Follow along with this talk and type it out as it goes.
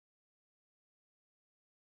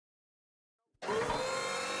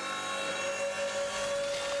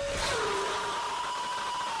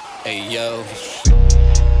Hey yo,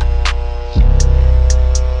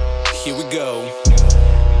 here we go.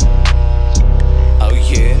 Oh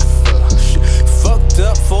yeah, fucked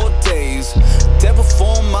up for days, devil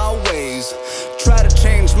for my ways. Try to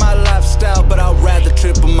change my lifestyle, but I'd rather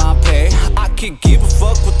triple my pay. I could give a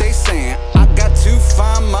fuck what they saying, I got to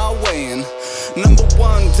find my way in. Number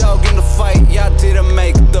one dog in the fight, y'all didn't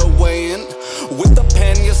make the way in. With a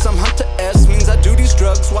pen, yes I'm Hunter S, means I do these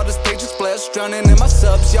drugs while this page is blessed. Drowning in my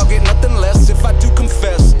subs, y'all get nothing less. If I do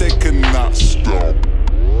confess, they cannot stop.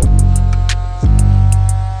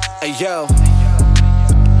 Hey yo,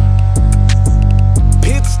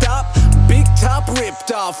 pit stop, big top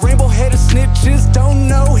ripped off. Rainbow headed snitches don't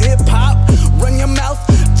know hip hop. Run your mouth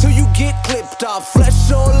till you get clipped off. Flesh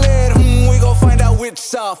or lead, we gon' find out which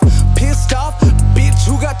soft. Pissed off, bitch,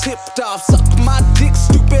 who got tipped off? Suck my dick,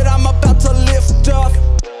 stupid, I'm about to lift off.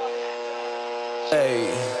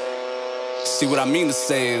 Hey, see what I mean to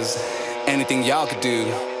say is, anything y'all could do,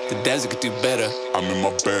 the desert could do better. I'm in my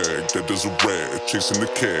bag, that desert rat, chasing the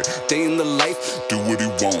cat. Day in the life, Do what he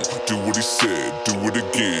want, do what he said, do it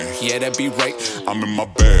again. yeah that be right. I'm in my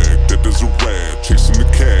bag, that desert rat, chasing the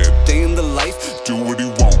cat. Day in the life, Do what he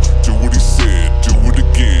want, do what he said, do it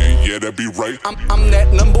again. Yeah, that be right. I'm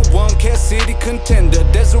that number one Cat City contender.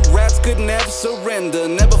 Desert rats could never surrender.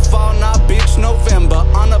 Never fall, nah bitch, November.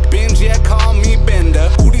 On a binge, yeah, call me Bender.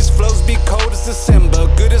 Ooh, these flows be cold as December.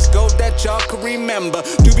 Good as gold that y'all can remember.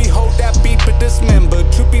 Do behold that beat but dismember.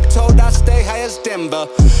 Truth be told, I stay high as Denver.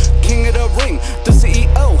 King of the ring, the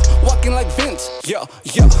CEO, walking like Vince. Yeah,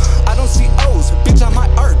 yeah, I don't see O's, bitch, I'm my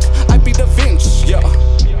art. I be the Vince, yeah.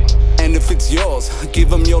 And if it's yours, give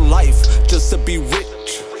them your life just to be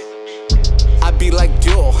rich. I be like,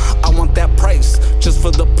 yo, I want that price just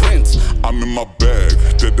for the prince. I'm in my bag,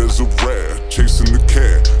 that desert rat, chasing the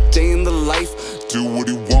cat. Day in the life, Do what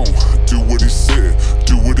he want, do what he said,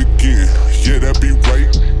 do it again. Yeah, that be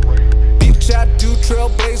right. bitch, I do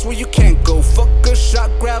trailblaze where you can't go. Fuck a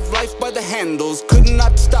shot, grab life by the handles. Could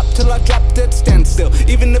not stop till I dropped dead standstill.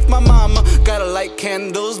 Even if my mama gotta light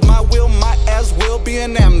candles, my will, my ass will be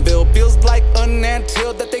an anvil. Feels like an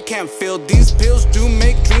anthill that they can't feel. These pills do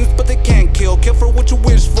make dreams, but they can't kill. Care for what you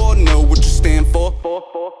wish for, know what you stand for.